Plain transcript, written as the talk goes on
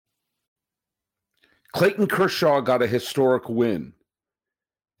Clayton Kershaw got a historic win.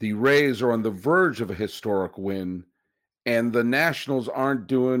 The Rays are on the verge of a historic win, and the Nationals aren't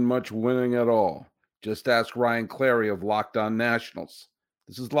doing much winning at all. Just ask Ryan Clary of Locked On Nationals.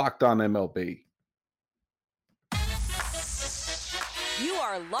 This is Locked On MLB. You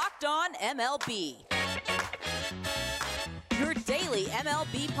are Locked On MLB. Your daily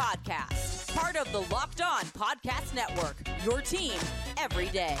MLB podcast. Part of the Locked On Podcast Network. Your team every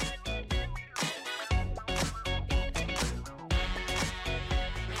day.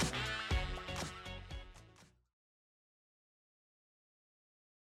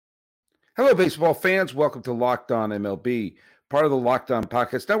 Hello, baseball fans. Welcome to Locked On MLB, part of the Locked On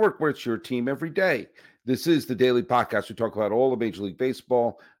Podcast Network, where it's your team every day. This is the daily podcast. We talk about all of Major League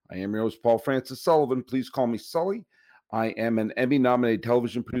Baseball. I am your host, Paul Francis Sullivan. Please call me Sully. I am an Emmy-nominated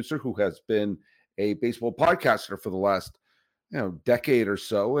television producer who has been a baseball podcaster for the last, decade or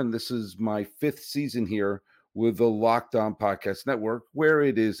so, and this is my fifth season here with the Locked On Podcast Network, where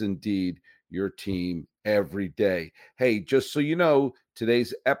it is indeed your team every day. Hey, just so you know,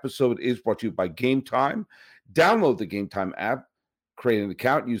 today's episode is brought to you by Game Time. Download the Game Time app, create an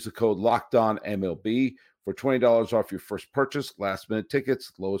account, use the code LOCKEDONMLB for $20 off your first purchase. Last-minute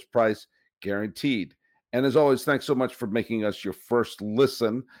tickets, lowest price, guaranteed. And as always, thanks so much for making us your first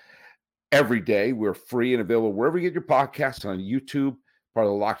listen every day. We're free and available wherever you get your podcasts, on YouTube, part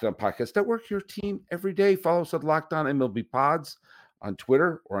of the Locked On Podcast Network, your team every day. Follow us at Locked On MLB Pods on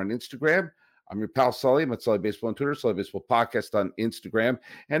Twitter or on Instagram. I'm your pal Sully. I'm at Sully Baseball on Twitter, Sully Baseball Podcast on Instagram.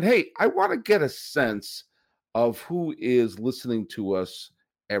 And hey, I want to get a sense of who is listening to us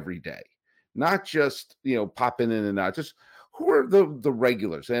every day. Not just, popping in and out, just who are the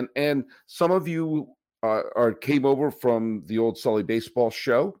regulars. And some of you came over from the old Sully Baseball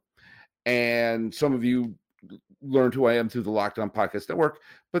show, and some of you learned who I am through the Locked On Podcast Network.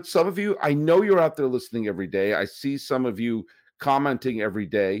 But some of you, I know you're out there listening every day. I see some of you commenting every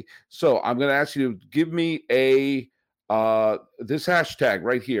day. So I'm going to ask you to give me this hashtag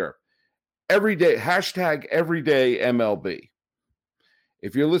right here. Every day, hashtag everyday MLB.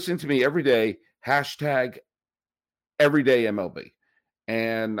 If you're listening to me every day, hashtag everyday MLB.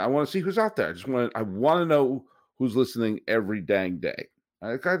 And I want to see who's out there. I want to know who's listening every dang day.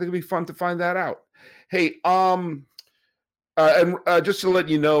 I think it'd be fun to find that out. Hey, just to let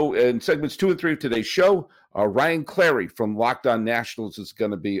you know, in segments 2 and 3 of today's show, Ryan Clary from Locked On Nationals is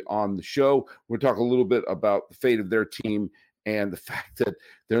going to be on the show. We'll talk a little bit about the fate of their team and the fact that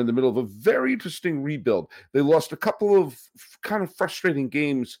they're in the middle of a very interesting rebuild. They lost a couple of kind of frustrating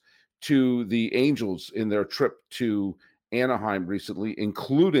games to the Angels in their trip to Anaheim recently,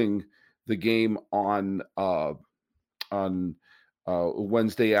 including the game on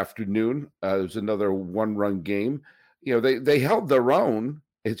Wednesday afternoon. It was another one-run game. They held their own.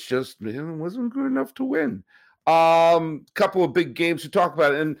 It's just it wasn't good enough to win. Couple of big games to talk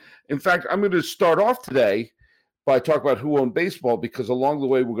about. And in fact, I'm going to start off today by talking about who owned baseball, because along the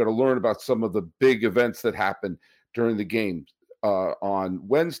way, we're going to learn about some of the big events that happened during the game on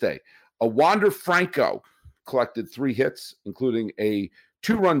Wednesday. Wander Franco collected 3 hits, including a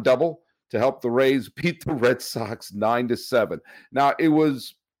 2-run double to help the Rays beat the Red Sox 9-7. Now, it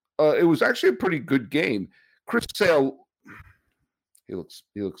was actually a pretty good game. Chris Sale, he looks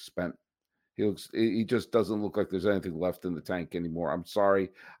spent. He just doesn't look like there's anything left in the tank anymore. I'm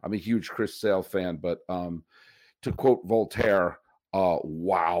sorry. I'm a huge Chris Sale fan, but to quote Voltaire,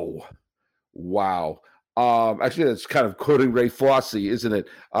 wow. Actually, that's kind of quoting Ray Fosse, isn't it?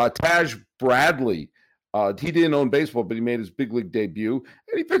 Taj Bradley, he didn't own baseball, but he made his big league debut,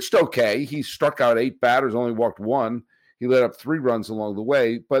 and he pitched okay. He struck out 8 batters, only walked 1. He let up 3 runs along the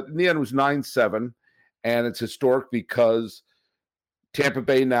way, but in the end, it was 9-7, and it's historic because Tampa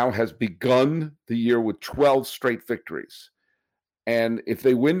Bay now has begun the year with 12 straight victories. And if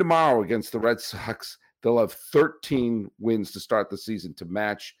they win tomorrow against the Red Sox, they'll have 13 wins to start the season to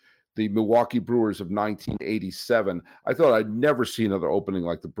match the Milwaukee Brewers of 1987. I thought I'd never see another opening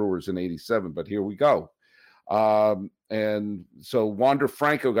like the Brewers in 87, but here we go. And so Wander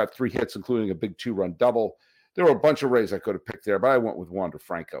Franco got 3 hits, including a big 2-run double. There were a bunch of Rays I could have picked there, but I went with Wander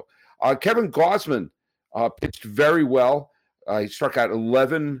Franco. Kevin Gausman pitched very well. He struck out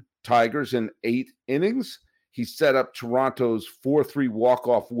 11 Tigers in 8 innings. He set up Toronto's 4-3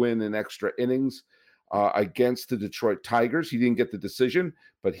 walk-off win in extra innings against the Detroit Tigers. He didn't get the decision,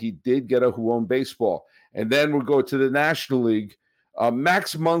 but he did get a who owned baseball. And then we'll go to the National League.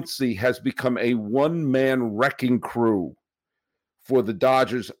 Max Muncy has become a one-man wrecking crew for the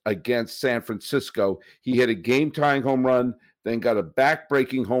Dodgers against San Francisco. He hit a game-tying home run, then got a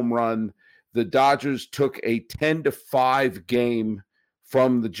back-breaking home run. The Dodgers took a 10-5 game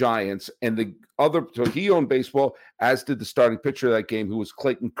from the Giants. And so he owned baseball, as did the starting pitcher of that game, who was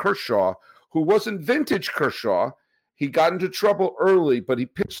Clayton Kershaw, who wasn't vintage Kershaw. He got into trouble early, but he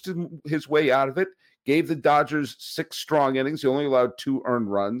pitched his way out of it, gave the Dodgers 6 strong innings. He only allowed 2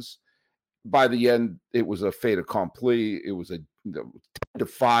 earned runs. By the end, it was a fait accompli. It was a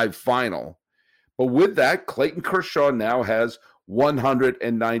 10-5 final. But with that, Clayton Kershaw now has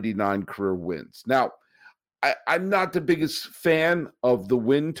 199 career wins. Now, I'm not the biggest fan of the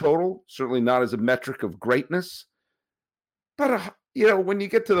win total, certainly not as a metric of greatness. But, when you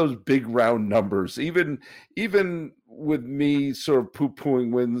get to those big round numbers, even with me sort of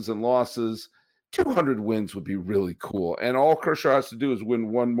poo-pooing wins and losses, 200 wins would be really cool. And all Kershaw has to do is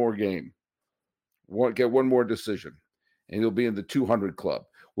win one more game, get one more decision, and he'll be in the 200 club.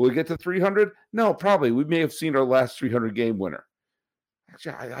 Will he get to 300? No, probably. We may have seen our last 300 game winner.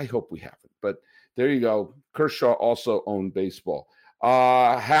 Actually, I hope we haven't. But there you go. Kershaw also owned baseball.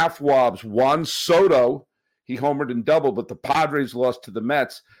 Half wobs. Juan Soto, he homered and doubled, but the Padres lost to the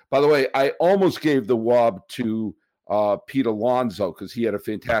Mets. By the way, I almost gave the wob to Pete Alonso because he had a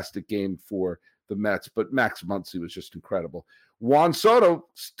fantastic game for the Mets, but Max Muncy was just incredible. Juan Soto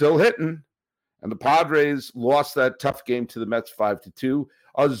still hitting, and the Padres lost that tough game to the Mets 5-2.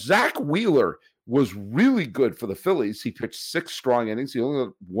 Zach Wheeler was really good for the Phillies. He pitched 6 strong innings. He only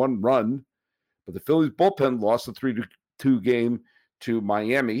got 1 run, but the Phillies bullpen lost the 3-2 game to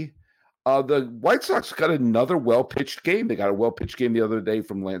Miami. The White Sox got another well-pitched game. They got a well-pitched game the other day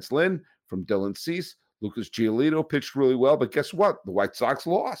from Lance Lynn, from Dylan Cease. Lucas Giolito pitched really well, but guess what? The White Sox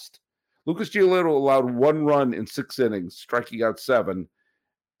lost. Lucas Giolito allowed 1 run in 6 innings, striking out 7,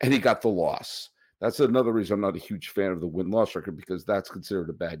 and he got the loss. That's another reason I'm not a huge fan of the win-loss record, because that's considered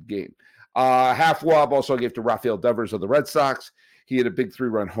a bad game. Half wob also gave to Rafael Devers of the Red Sox. He had a big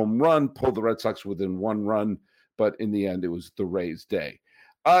 3-run home run, pulled the Red Sox within 1 run, but in the end, it was the Rays' day.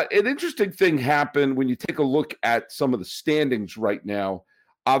 An interesting thing happened when you take a look at some of the standings right now.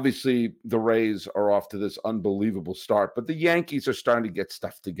 Obviously, the Rays are off to this unbelievable start, but the Yankees are starting to get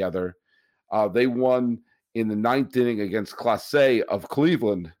stuff together. They won in the 9th inning against Clase of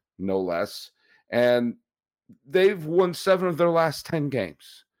Cleveland, no less, and they've won 7 of their last 10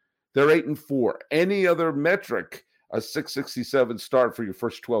 games. They're 8-4. Any other metric, a .667 start for your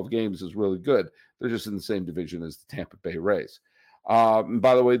first 12 games is really good. They're just in the same division as the Tampa Bay Rays. And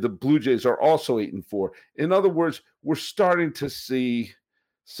by the way, the Blue Jays are also 8-4. In other words, we're starting to see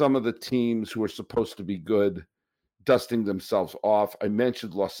some of the teams who are supposed to be good dusting themselves off. I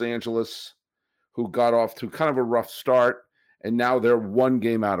mentioned Los Angeles, who got off to kind of a rough start, and now they're 1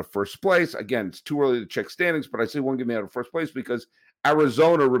 game out of first place. Again, it's too early to check standings, but I say 1 game out of first place because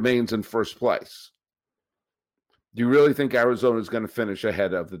Arizona remains in first place. Do you really think Arizona is going to finish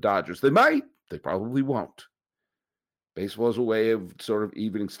ahead of the Dodgers? They might. They probably won't. Baseball is a way of sort of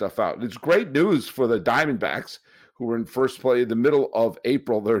evening stuff out. It's great news for the Diamondbacks, who were in first place in the middle of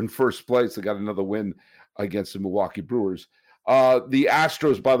April. They're in first place. They got another win against the Milwaukee Brewers. The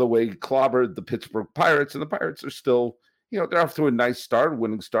Astros, by the way, clobbered the Pittsburgh Pirates, and the Pirates are still, they're off to a nice start,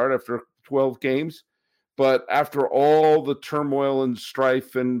 winning start after 12 games. But after all the turmoil and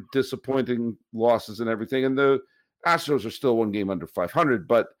strife and disappointing losses and everything, and the Astros are still 1 game under 500,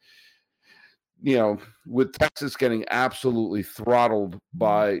 but with Texas getting absolutely throttled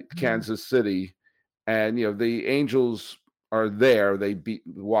by Kansas City, and, the Angels are there. They beat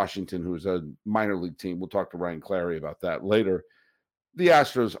Washington, who's a minor league team. We'll talk to Ryan Clary about that later. The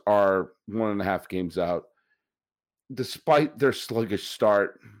Astros are 1.5 games out. Despite their sluggish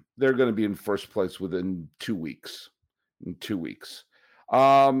start, they're going to be in first place within 2 weeks.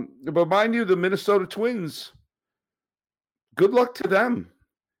 But mind you, the Minnesota Twins, good luck to them.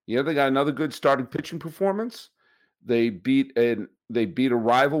 They got another good starting pitching performance. They beat a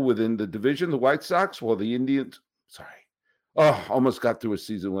rival within the division, the White Sox. Well, the Indians, almost got through a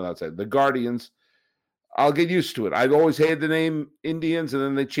season without saying. The Guardians, I'll get used to it. I've always hated the name Indians, and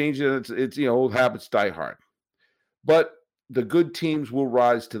then they changed it. It's old habits die hard. But the good teams will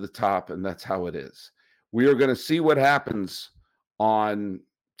rise to the top, and that's how it is. We are going to see what happens on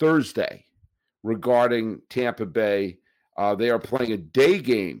Thursday regarding Tampa Bay. They are playing a day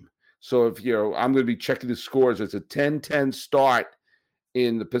game. So if I'm going to be checking the scores. It's a 10-10 start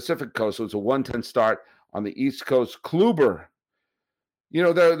in the Pacific Coast. So it's a 1-10 start on the East Coast. Kluber,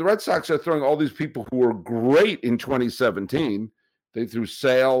 the Red Sox are throwing all these people who were great in 2017. They threw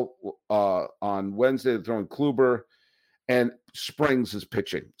Sale on Wednesday. They're throwing Kluber, and Springs is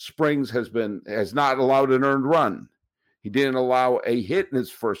pitching. Springs has not allowed an earned run. He didn't allow a hit in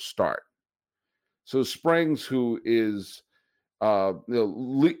his first start. So Springs, who is one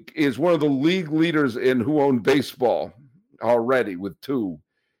of the league leaders in who owned baseball, already with 2.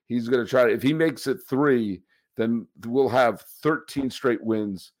 He's going to try to, if he makes it 3, then we'll have 13 straight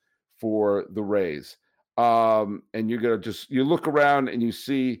wins for the Rays. And you're going to you look around and you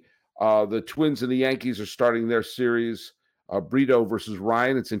see the Twins and the Yankees are starting their series, Brito versus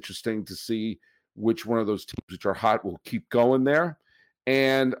Ryan. It's interesting to see which one of those teams which are hot will keep going there.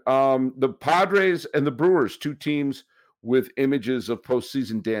 And the Padres and the Brewers, 2 teams with images of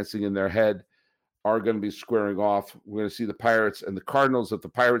postseason dancing in their head, are going to be squaring off. We're going to see the Pirates and the Cardinals. If the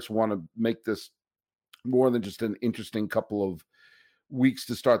Pirates want to make this more than just an interesting couple of weeks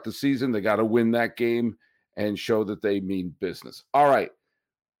to start the season, they got to win that game and show that they mean business. All right.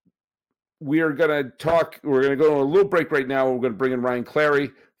 We're going to go on a little break right now. We're going to bring in Ryan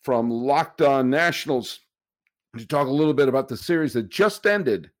Clary from Locked On Nationals to talk a little bit about the series that just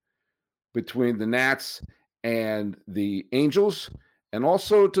ended between the Nats and the Angels, and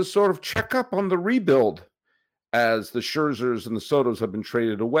also to sort of check up on the rebuild as the Scherzers and the Sotos have been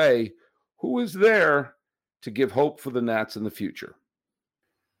traded away. Who is there to give hope for the Nats in the future?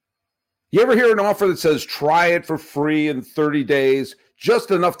 You ever hear an offer that says try it for free in 30 days,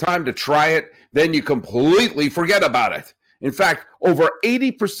 just enough time to try it, then you completely forget about it? In fact, over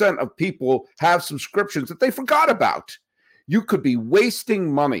 80% of people have subscriptions that they forgot about. You could be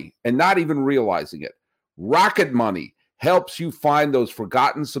wasting money and not even realizing it. Rocket Money helps you find those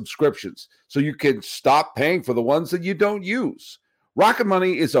forgotten subscriptions so you can stop paying for the ones that you don't use. Rocket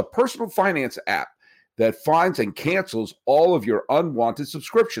Money is a personal finance app that finds and cancels all of your unwanted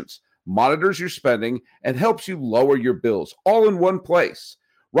subscriptions, monitors your spending, and helps you lower your bills all in one place.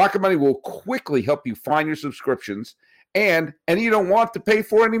 Rocket Money will quickly help you find your subscriptions, and any you don't want to pay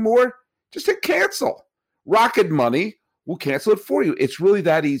for anymore, just hit cancel. Rocket Money will cancel it for you. It's really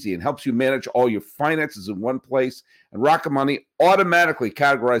that easy and helps you manage all your finances in one place. And Rocket Money automatically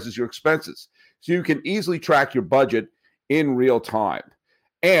categorizes your expenses so you can easily track your budget in real time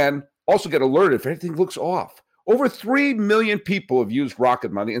and also get alerted if anything looks off. Over 3 million people have used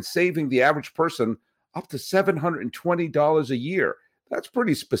Rocket Money and saving the average person up to $720 a year. That's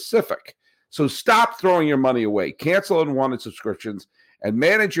pretty specific. So stop throwing your money away, cancel unwanted subscriptions, and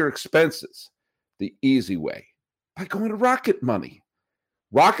manage your expenses the easy way by going to Rocket Money.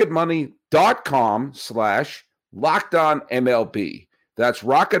 RocketMoney.com/LockedOnMLB. That's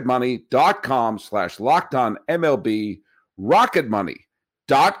RocketMoney.com/LockedOnMLB.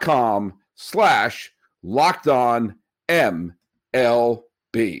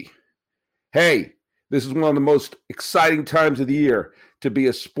 RocketMoney.com/LockedOnMLB. Hey, this is one of the most exciting times of the year to be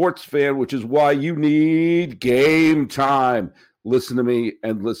a sports fan, which is why you need Game Time. Listen to me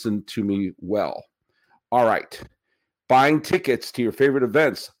and listen to me well. All right. Buying tickets to your favorite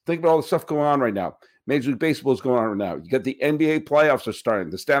events. Think about all the stuff going on right now. Major League Baseball is going on right now. You got the NBA playoffs are starting,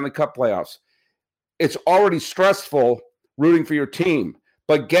 the Stanley Cup playoffs. It's already stressful rooting for your team,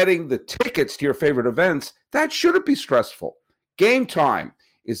 but getting the tickets to your favorite events, that shouldn't be stressful. Game Time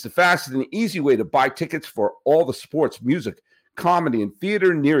is the fastest and easy way to buy tickets for all the sports, music, comedy, and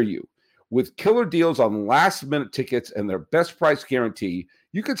theater near you. With killer deals on last-minute tickets and their best price guarantee,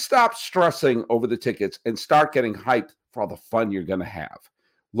 you can stop stressing over the tickets and start getting hyped for all the fun you're going to have.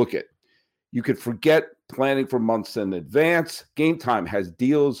 Look it, you could forget planning for months in advance. Game Time has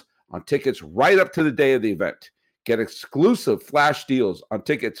deals on tickets right up to the day of the event. Get exclusive flash deals on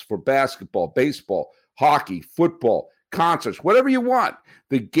tickets for basketball, baseball, hockey, football, concerts, whatever you want.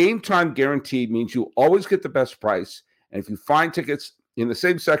 The Game Time guarantee means you always get the best price. And if you find tickets in the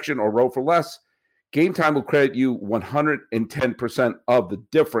same section or row for less, Game Time will credit you 110% of the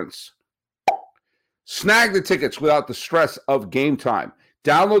difference. Snag the tickets without the stress of Game Time.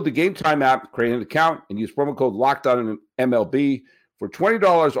 Download the Game Time app, create an account, and use promo code LOCKEDONMLB for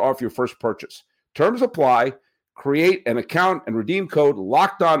 $20 off your first purchase. Terms apply. Create an account and redeem code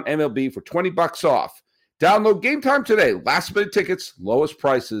LOCKEDONMLB for $20 off. Download Game Time today. Last minute tickets, lowest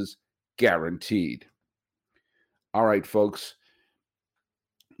prices guaranteed. All right, folks.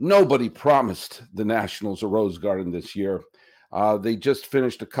 Nobody promised the Nationals a Rose Garden this year. They just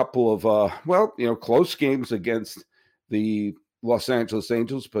finished a couple of, close games against the Los Angeles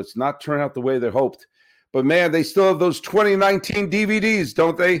Angels, but it's not turned out the way they hoped. But, man, they still have those 2019 DVDs,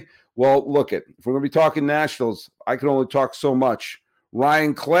 don't they? Well, look it. If we're going to be talking Nationals, I can only talk so much.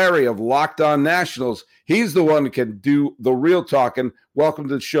 Ryan Clary of Locked On Nationals, he's the one that can do the real talking. Welcome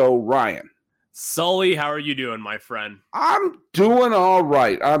to the show, Ryan. Sully, how are you doing, my friend? I'm doing all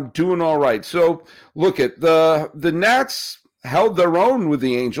right. So, look at the Nats held their own with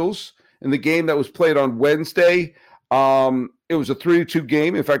the Angels in the game that was played on Wednesday. It was a 3-2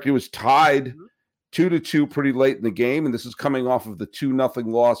 game. In fact, it was tied 2-2 pretty late in the game, and this is coming off of the 2-0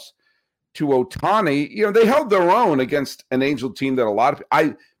 loss to Ohtani, they held their own against an Angel team that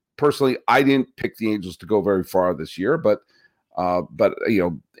I didn't pick the Angels to go very far this year, but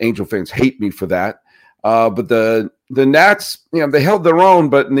Angel fans hate me for that. But the Nats, they held their own,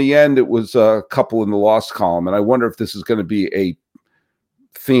 but in the end, it was a couple in the loss column. And I wonder if this is going to be a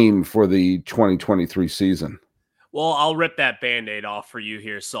theme for the 2023 season. Well, I'll rip that Band-Aid off for you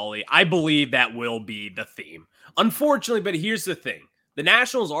here, Sully. I believe that will be the theme. Unfortunately, but here's the thing. The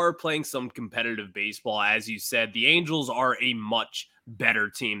Nationals are playing some competitive baseball. As you said, the Angels are a much better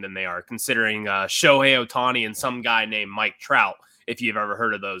team than they are, considering Shohei Ohtani and some guy named Mike Trout, if you've ever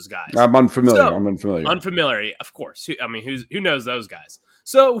heard of those guys. I'm unfamiliar. Unfamiliar, of course. Who knows those guys?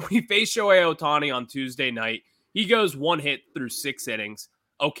 So we face Shohei Ohtani on Tuesday night. He goes 1 hit through 6 innings.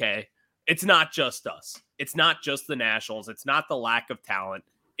 Okay, it's not just us. It's not just the Nationals. It's not the lack of talent.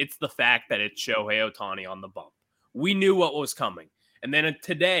 It's the fact that it's Shohei Ohtani on the bump. We knew what was coming. And then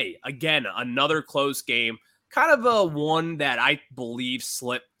today, again, another close game, kind of a one that I believe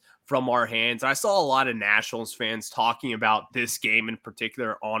slipped from our hands. I saw a lot of Nationals fans talking about this game in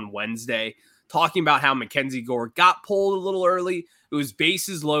particular on Wednesday, talking about how Mackenzie Gore got pulled a little early. It was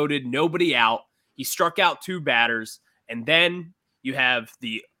bases loaded, nobody out. He struck out 2 batters. And then you have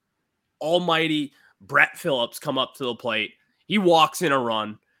the almighty Brett Phillips come up to the plate. He walks in a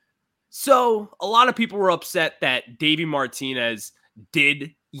run. So a lot of people were upset that Davey Martinez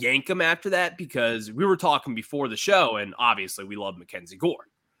did yank him after that, because we were talking before the show, and obviously we love Mackenzie Gore.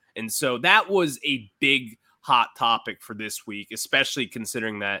 And so that was a big hot topic for this week, especially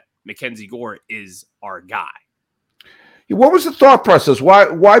considering that Mackenzie Gore is our guy. What was the thought process?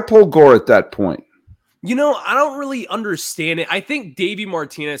 Why pull Gore at that point? I don't really understand it. I think Davey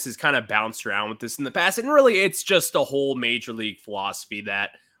Martinez has kind of bounced around with this in the past. And really, it's just a whole major league philosophy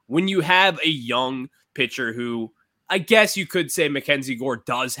that when you have a young pitcher who, I guess you could say Mackenzie Gore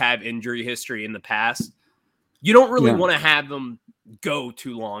does have injury history in the past, you don't really want to have them go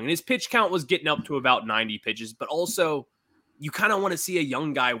too long. And his pitch count was getting up to about 90 pitches, but also you kind of want to see a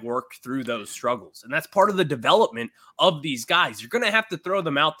young guy work through those struggles. And that's part of the development of these guys. You're going to have to throw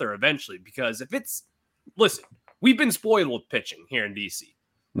them out there eventually, because listen, we've been spoiled with pitching here in DC.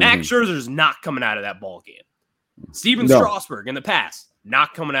 Max Scherzer's not coming out of that ball game. Steven Strasburg in the past,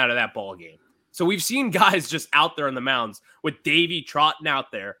 not coming out of that ball game. So we've seen guys just out there on the mounds with Davey trotting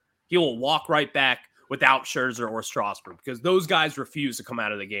out there. He will walk right back without Scherzer or Strasburg, because those guys refuse to come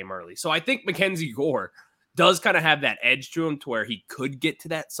out of the game early. So I think Mackenzie Gore does kind of have that edge to him to where he could get to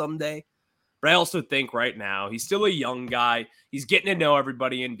that someday. But I also think right now he's still a young guy. He's getting to know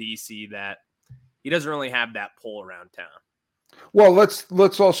everybody in DC, that he doesn't really have that pull around town. Well,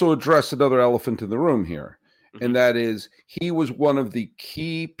 let's also address another elephant in the room here, and that is he was one of the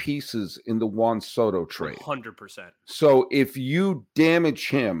key pieces in the Juan Soto trade. 100%. So if you damage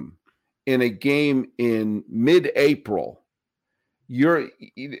him in a game in mid-April,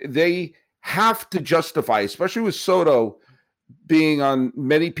 they have to justify, especially with Soto being on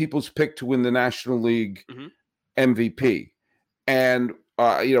many people's pick to win the National League MVP. And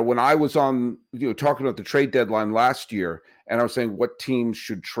when I was on, talking about the trade deadline last year, and I was saying what teams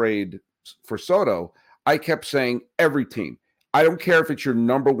should trade for Soto, I kept saying every team. I don't care if it's your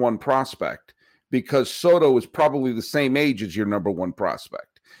number one prospect, because Soto is probably the same age as your number one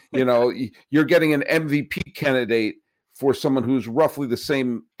prospect. You're getting an MVP candidate for someone who's roughly the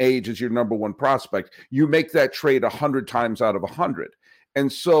same age as your number one prospect. You make that trade 100 times out of 100.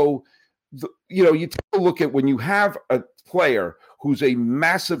 And so, you take a look at when you have a player who's a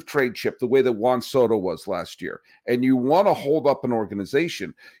massive trade chip, the way that Juan Soto was last year, and you want to hold up an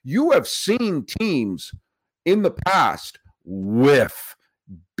organization, you have seen teams in the past whiff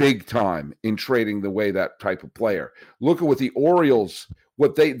big time in trading the way that type of player. Look at what the Orioles,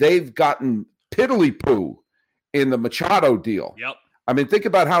 what they've gotten piddly-poo in the Machado deal. Yep. I mean, think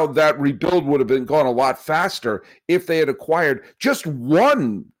about how that rebuild would have gone a lot faster if they had acquired just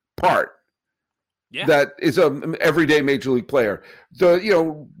one part that is an everyday major league player.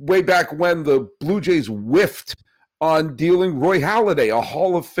 Way back when the Blue Jays whiffed on dealing Roy Halladay, a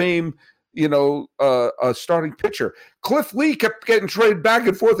Hall of Fame, a starting pitcher. Cliff Lee kept getting traded back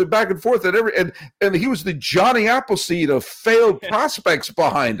and forth and he was the Johnny Appleseed of failed prospects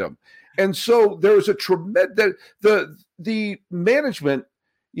behind him. And so there was a tremendous the management.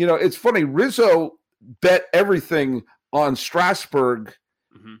 It's funny. Rizzo bet everything on Strasburg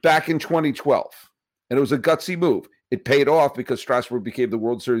back in 2012, and it was a gutsy move. It paid off because Strasburg became the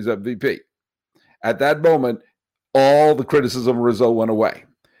World Series MVP. At that moment, all the criticism of Rizzo went away.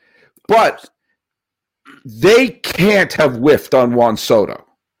 But they can't have whiffed on Juan Soto.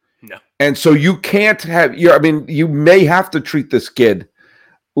 No. And so you can't have, you may have to treat this kid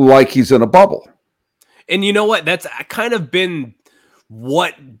like he's in a bubble. And you know what? That's kind of been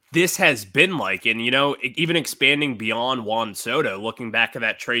what this has been like. And, even expanding beyond Juan Soto, looking back at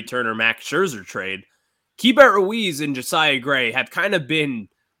that Trey Turner, Max Scherzer trade, Keibert Ruiz and Josiah Gray have kind of been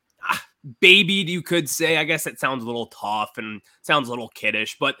babied, you could say. I guess it sounds a little tough and sounds a little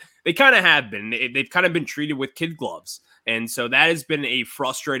kiddish, but they kind of have been. They've kind of been treated with kid gloves. And so that has been a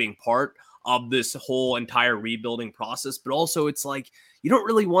frustrating part of this whole entire rebuilding process. But also it's like, you don't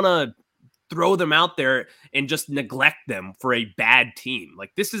really want to throw them out there and just neglect them for a bad team.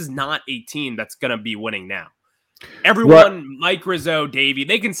 Like, this is not a team that's going to be winning now. Everyone, Mike Rizzo, Davey,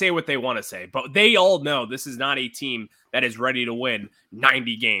 they can say what they want to say, but they all know this is not a team that is ready to win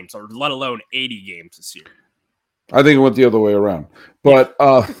 90 games or let alone 80 games this year. I think it went the other way around. But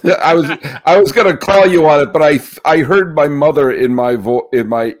I was going to call you on it, but I heard my mother in my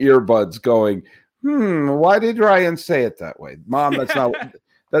earbuds going, why did Ryan say it that way? Mom, that's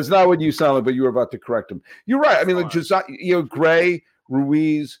not what you sounded, but you were about to correct him. You're right. I mean, Gray,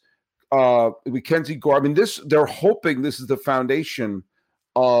 Ruiz, Mackenzie Gore. I mean, they're hoping this is the foundation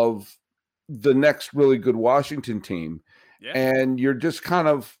of the next really good Washington team. Yeah. And you're just kind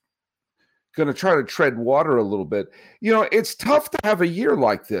of going to try to tread water a little bit. It's tough to have a year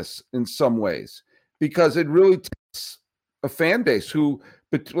like this in some ways because it really takes a fan base who,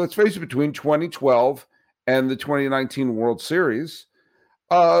 but let's face it, between 2012 and the 2019 World Series,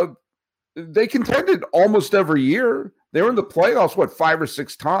 they contended almost every year. They were in the playoffs, 5 or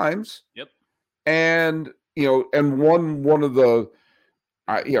 6 times? Yep. And won one of the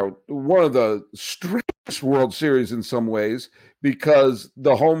strangest World Series in some ways because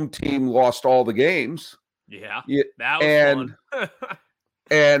the home team lost all the games. Yeah, that was fun.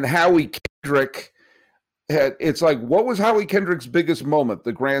 And Howie Kendrick it's like, what was Howie Kendrick's biggest moment?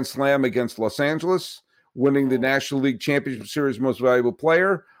 The Grand Slam against Los Angeles, winning the National League Championship Series Most Valuable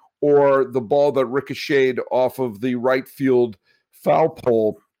Player, or the ball that ricocheted off of the right field foul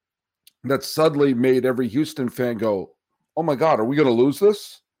pole that suddenly made every Houston fan go, oh my God, are we going to lose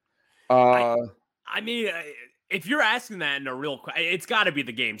this? I mean, if you're asking that in a real, it's got to be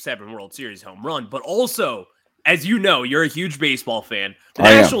the Game 7 World Series home run. But also, as you know, you're a huge baseball fan. The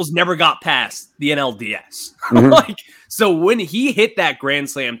Nationals never got past the NLDS. Mm-hmm. So when he hit that Grand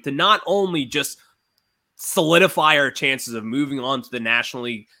Slam to not only just solidify our chances of moving on to the National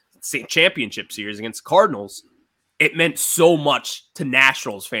League Championship Series against the Cardinals, it meant so much to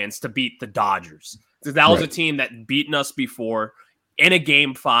Nationals fans to beat the Dodgers. Because that was a team that beaten us before in a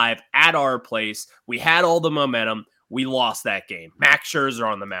Game 5 at our place. We had all the momentum. We lost that game. Max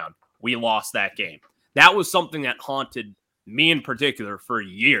Scherzer on the mound. We lost that game. That was something that haunted me in particular for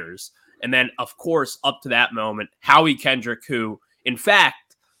years. And then, of course, up to that moment, Howie Kendrick, who, in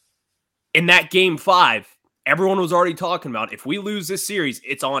fact, in that Game 5, everyone was already talking about, if we lose this series,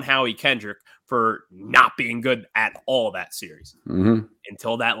 it's on Howie Kendrick for not being good at all that series. Mm-hmm.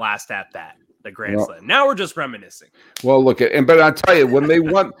 Until that last at-bat, the Grand Slam. Now we're just reminiscing. Well, but I'll tell you, when they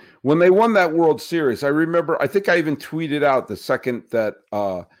won that World Series, I remember, I think I even tweeted out the second that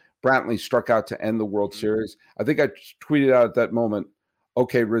Brantley struck out to end the World Series. I think I tweeted out at that moment,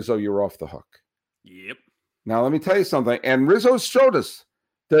 okay, Rizzo, you're off the hook. Yep. Now, let me tell you something. And Rizzo showed us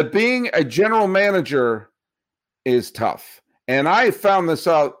that being a general manager is tough. And I found this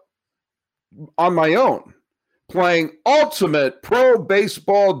out on my own, playing Ultimate Pro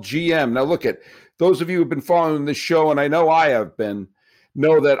Baseball GM. Now, look at those of you who've been following this show, and I know I have been,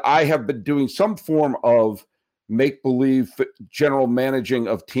 know that I have been doing some form of make-believe general managing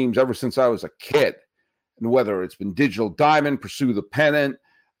of teams ever since I was a kid. And whether it's been Digital Diamond, Pursue the Pennant,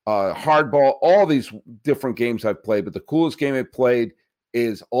 Hardball, all these different games I've played, but the coolest game I played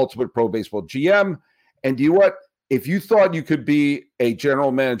is Ultimate Pro Baseball GM. And do you know what? If you thought you could be a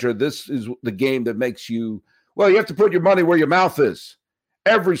general manager, this is the game that makes you, well, you have to put your money where your mouth is.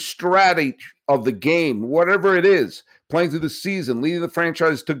 Every strategy of the game, whatever it is, playing through the season, leading the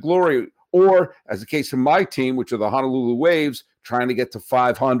franchise to glory, or as the case in my team, which are the Honolulu Waves, trying to get to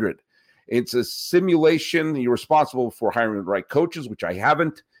 500. It's a simulation. You're responsible for hiring the right coaches, which I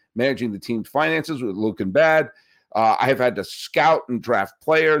haven't, managing the team's finances, looking bad. I have had to scout and draft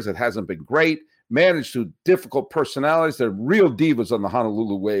players. It hasn't been great. Managed through difficult personalities. They're real divas on the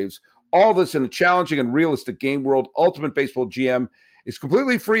Honolulu Waves. All this in a challenging and realistic game world. Ultimate Baseball GM is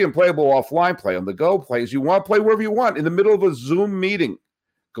completely free and playable offline. Play on the go. Play as you want. Play wherever you want. In the middle of a Zoom meeting,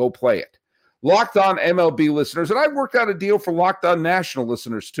 go play it. Locked On MLB listeners, and I've worked out a deal for Locked On National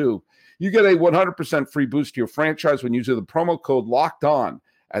listeners too. You get a 100% free boost to your franchise when using the promo code Locked On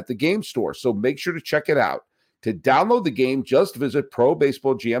at the game store. So make sure to check it out. To download the game, just visit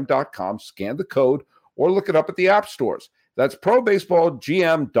probaseballgm.com, scan the code, or look it up at the app stores. That's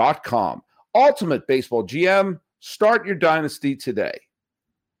probaseballgm.com. Ultimate Baseball GM. Start your dynasty today.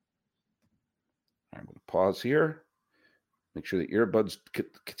 I'm going to pause here. Make sure the earbuds can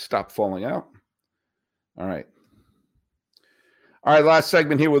stop falling out. All right. All right, last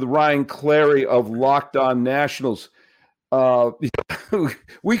segment here with Ryan Clary of Locked On Nationals.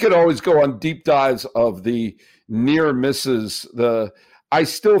 We could always go on deep dives of the near misses. I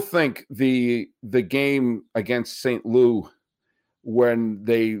still think the game against St. Louis, when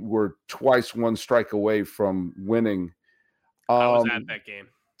they were twice one strike away from winning. I was at that game.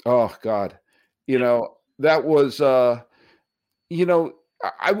 Oh God, that was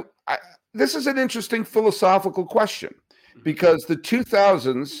this is an interesting philosophical question, because the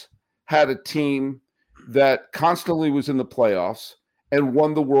 2000s had a team that constantly was in the playoffs and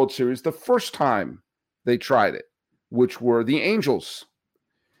won the World Series the first time they tried it, which were the Angels.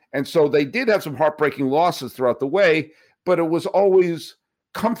 And so they did have some heartbreaking losses throughout the way, but it was always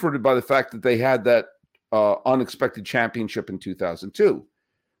comforted by the fact that they had that unexpected championship in 2002.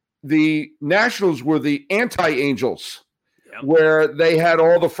 The Nationals were the anti-Angels, where they had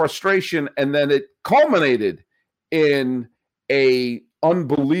all the frustration, and then it culminated in a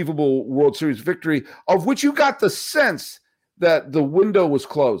unbelievable World Series victory, of which you got the sense that the window was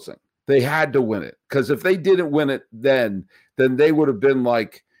closing. They had to win it, because if they didn't win it then they would have been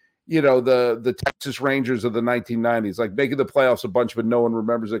like, the Texas Rangers of the 1990s, like making the playoffs a bunch, but no one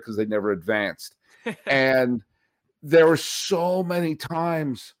remembers it because they never advanced. And there were so many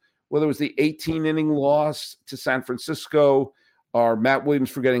times, whether it was the 18-inning loss to San Francisco, or Matt Williams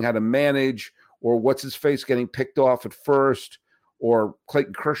forgetting how to manage, or what's-his-face getting picked off at first, or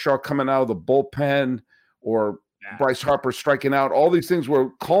Clayton Kershaw coming out of the bullpen, or Bryce Harper striking out. All these things were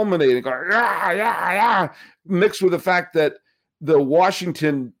culminating, mixed with the fact that the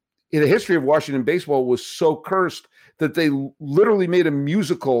history of Washington baseball was so cursed that they literally made a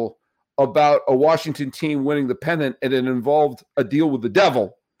musical about a Washington team winning the pennant, and it involved a deal with the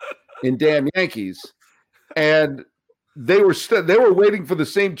devil in Damn Yankees. And they were waiting for the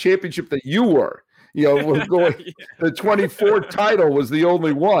same championship that you were. The 24 title was the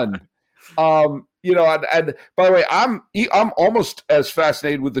only one. And by the way, I'm almost as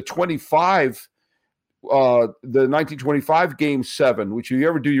fascinated with the 1925 Game 7, which, if you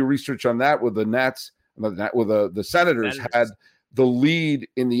ever do your research on that, with the Nats, with the Senators had the lead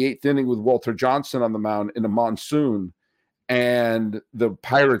in the 8th inning with Walter Johnson on the mound in a monsoon, and the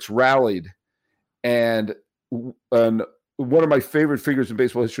Pirates rallied. And one of my favorite figures in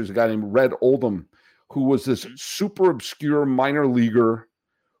baseball history is a guy named Red Oldham, who was this super obscure minor leaguer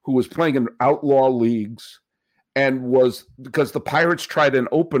who was playing in outlaw leagues, and was, because the Pirates tried an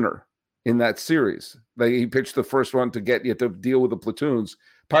opener in that series. He pitched the first one to get you to deal with the platoons.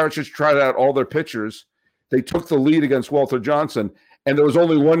 Pirates just tried out all their pitchers. They took the lead against Walter Johnson, and there was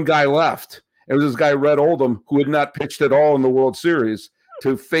only one guy left. It was this guy, Red Oldham, who had not pitched at all in the World Series,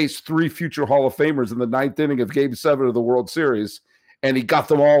 to face 3 future Hall of Famers in the 9th inning of Game 7 of the World Series, and he got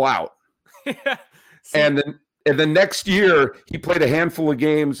them all out. And the next year, he played a handful of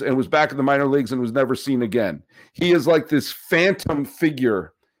games and was back in the minor leagues and was never seen again. He is like this phantom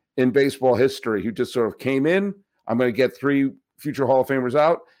figure in baseball history who just sort of came in. I'm going to get 3 future Hall of Famers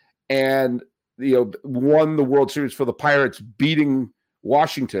out, and won the World Series for the Pirates, beating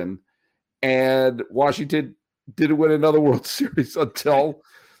Washington. And Washington didn't win another World Series until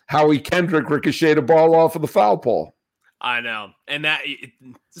Howie Kendrick ricocheted a ball off of the foul pole. I know. And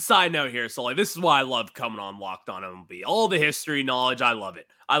side note here, Sully, this is why I love coming on Locked On MLB. All the history knowledge, I love it.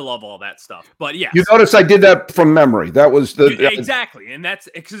 I love all that stuff. But yeah, you notice I did that from memory. That was exactly. And that's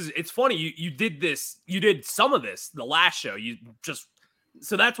because it's funny. You did some of this the last show.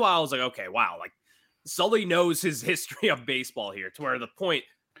 So that's why I was like, okay, wow, like Sully knows his history of baseball here, to where the point,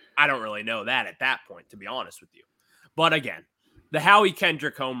 I don't really know that at that point, to be honest with you. But again, the Howie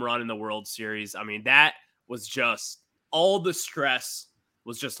Kendrick home run in the World Series, I mean, that was just, all the stress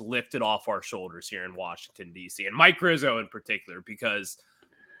was just lifted off our shoulders here in Washington, D.C., and Mike Rizzo in particular, because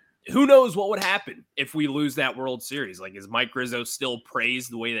who knows what would happen if we lose that World Series? Like, is Mike Rizzo still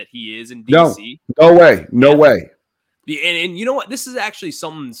praised the way that he is in D.C.? No way. No way. And you know what? This is actually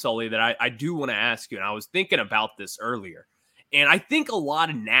something, Sully, that I do want to ask you, and I was thinking about this earlier. And I think a lot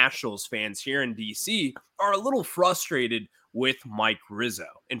of Nationals fans here in D.C. are a little frustrated with Mike Rizzo,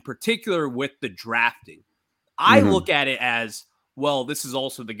 in particular with the drafting. I look at it as, well, this is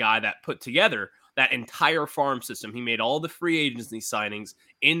also the guy that put together that entire farm system. He made all the free agency signings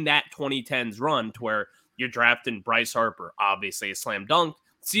in that 2010s run, to where you're drafting Bryce Harper, obviously a slam dunk,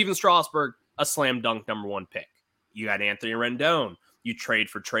 Steven Strasburg, a slam dunk #1 pick. You got Anthony Rendon. You trade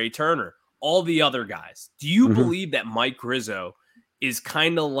for Trey Turner. all the other guys, do you Mhm. believe that Mike Rizzo is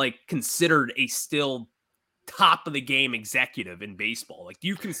kind of like considered a still top of the game executive in baseball? Like, do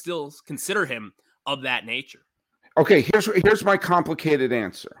you can still consider him of that nature? Okay, here's my complicated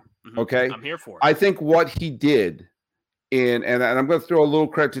answer. Okay, I'm here for it. I think what he did and I'm going to throw a little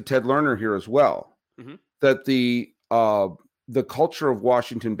credit to Ted Lerner here as well. That the culture of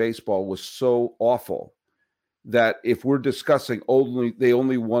Washington baseball was so awful that if we're discussing they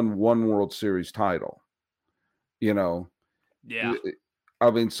only won one World Series title, Yeah.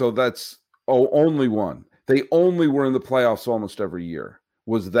 I mean, so that's only one. They only were in the playoffs almost every year.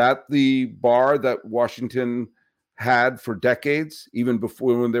 Was that the bar that Washington had for decades, even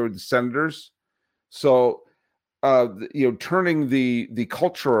before when they were the Senators? So, turning the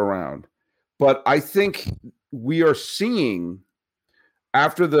culture around. But I think we are seeing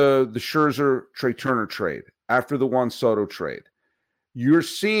after the Scherzer Trey Turner trade, after the Juan Soto trade, you're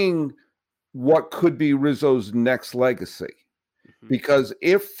seeing what could be Rizzo's next legacy. Because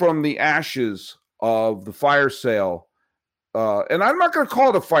if from the ashes of the fire sale, and I'm not going to call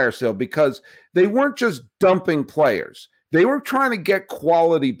it a fire sale because they weren't just dumping players, they were trying to get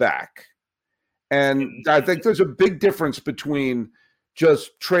quality back. And I think there's a big difference between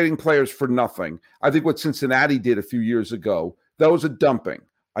just trading players for nothing. I think what Cincinnati did a few years ago, that was a dumping.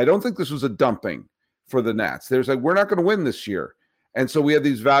 I don't think this was a dumping for the Nats. There's like, we're not going to win this year. And so we have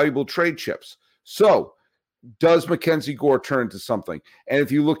these valuable trade chips. So does Mackenzie Gore turn into something? And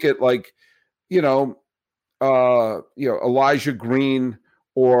if you look at Elijah Green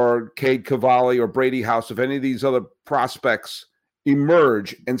or Cade Cavalli or Brady House, if any of these other prospects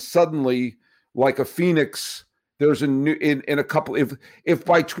emerge and suddenly like a phoenix, there's a new in a couple. If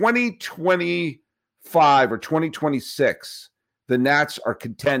by 2025 or 2026, the Nats are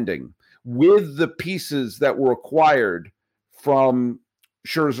contending with the pieces that were acquired from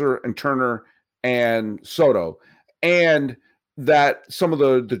Scherzer and Turner and Soto, and that some of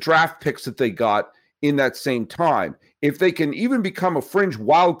the draft picks that they got in that same time, if they can even become a fringe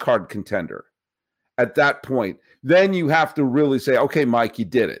wild card contender at that point, then you have to really say, okay, Mike, you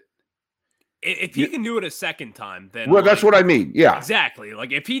did it. If he can do it a second time, then that's what I mean. Yeah, exactly.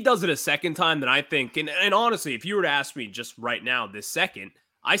 Like if he does it a second time, then I think, and honestly, if you were to ask me just right now, this second,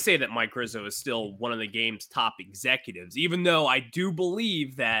 I say that Mike Rizzo is still one of the game's top executives, even though I do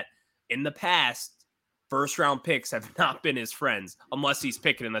believe that in the past, first round picks have not been his friends unless he's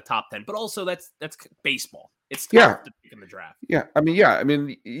picking in the top 10. But also that's baseball. It's tough to pick in the draft. Yeah. I mean,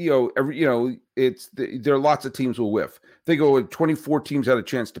 there are lots of teams will whiff. They go with 24 teams had a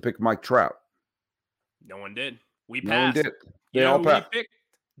chance to pick Mike Trout. No one did. We passed. No one did. They all passed. We picked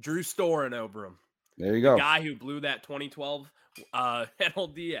Drew Storen over him. There you go. The guy who blew that 2012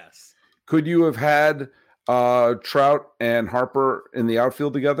 NLDS. Could you have had Trout and Harper in the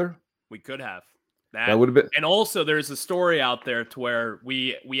outfield together? We could have. That would have been. And also, there's a story out there to where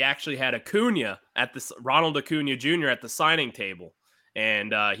we actually had Ronald Acuna Jr. at the signing table,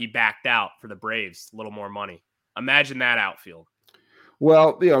 and he backed out for the Braves. A little more money. Imagine that outfield.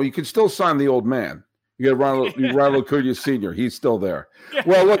 Well, you can still sign the old man. You got Ronald Acuna Sr. He's still there. Yeah.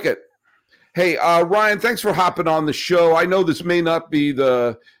 Well, look at. Hey, Ryan, thanks for hopping on the show. I know this may not be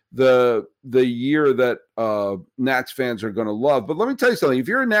the year that Nats fans are going to love, but let me tell you something. If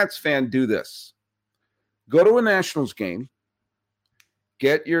you're a Nats fan, do this. Go to a Nationals game.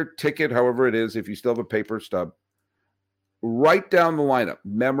 Get your ticket, however it is, if you still have a paper stub. Write down the lineup.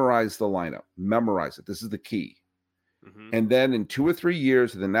 Memorize the lineup. Memorize it. This is the key. And then in 2 or 3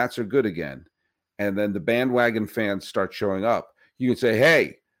 years, the Nats are good again, and then the bandwagon fans start showing up. You can say,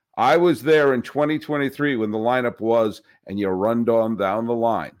 hey, I was there in 2023 when the lineup was, and you run down the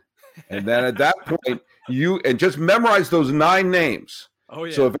line. And then at that point, and just memorize those 9 names. Oh,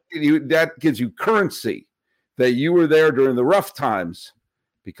 yeah. So that gives you currency that you were there during the rough times,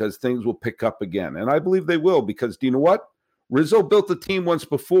 because things will pick up again. And I believe they will, because do you know what? Rizzo built the team once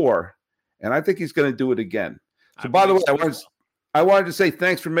before, and I think he's going to do it again. So by the way, I wanted to say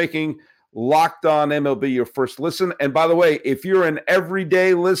thanks for making Locked On MLB your first listen. And by the way, if you're an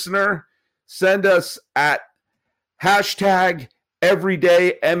everyday listener, send us at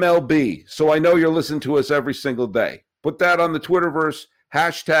 #EverydayMLB. So I know you're listening to us every single day. Put that on the Twitterverse,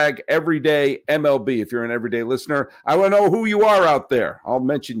 #EverydayMLB. If you're an everyday listener, I want to know who you are out there. I'll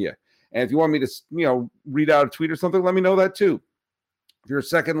mention you. And if you want me to, read out a tweet or something, let me know that too. If you're a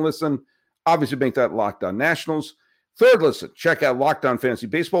second listen, obviously make that Locked On Nationals. Third listen, check out Locked On Fantasy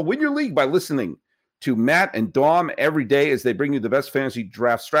Baseball. Win your league by listening to Matt and Dom every day as they bring you the best fantasy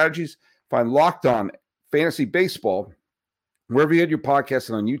draft strategies. Find Locked On Fantasy Baseball wherever you get your podcasts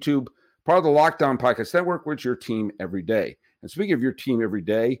and on YouTube. Part of the Locked On Podcast Network, where it's your team every day. And speaking of your team every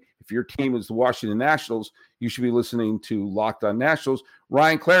day, if your team is the Washington Nationals, you should be listening to Locked On Nationals.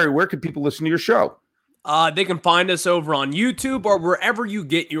 Ryan Clary, where can people listen to your show? They can find us over on YouTube or wherever you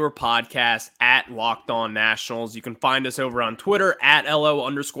get your podcast at Locked On Nationals. You can find us over on Twitter at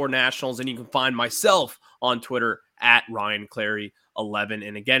LO_Nationals, and you can find myself on Twitter at Ryan Clary 11.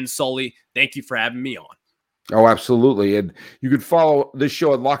 And again, Sully, thank you for having me on. Oh, absolutely. And you can follow this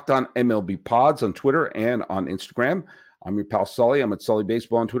show at Locked On MLB Pods on Twitter and on Instagram. I'm your pal Sully. I'm at Sully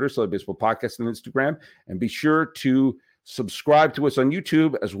Baseball on Twitter, Sully Baseball Podcast on Instagram. And be sure to subscribe to us on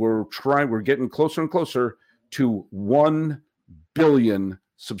YouTube as we're getting closer and closer to 1 billion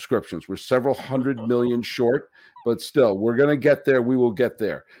subscriptions. We're several 100 million short, but still, we're going to get there. We will get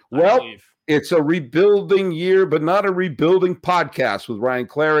there. Well, it's a rebuilding year, but not a rebuilding podcast with Ryan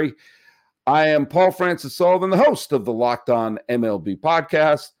Clary. I am Paul Francis Sullivan, the host of the Locked On MLB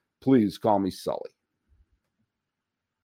podcast. Please call me Sully.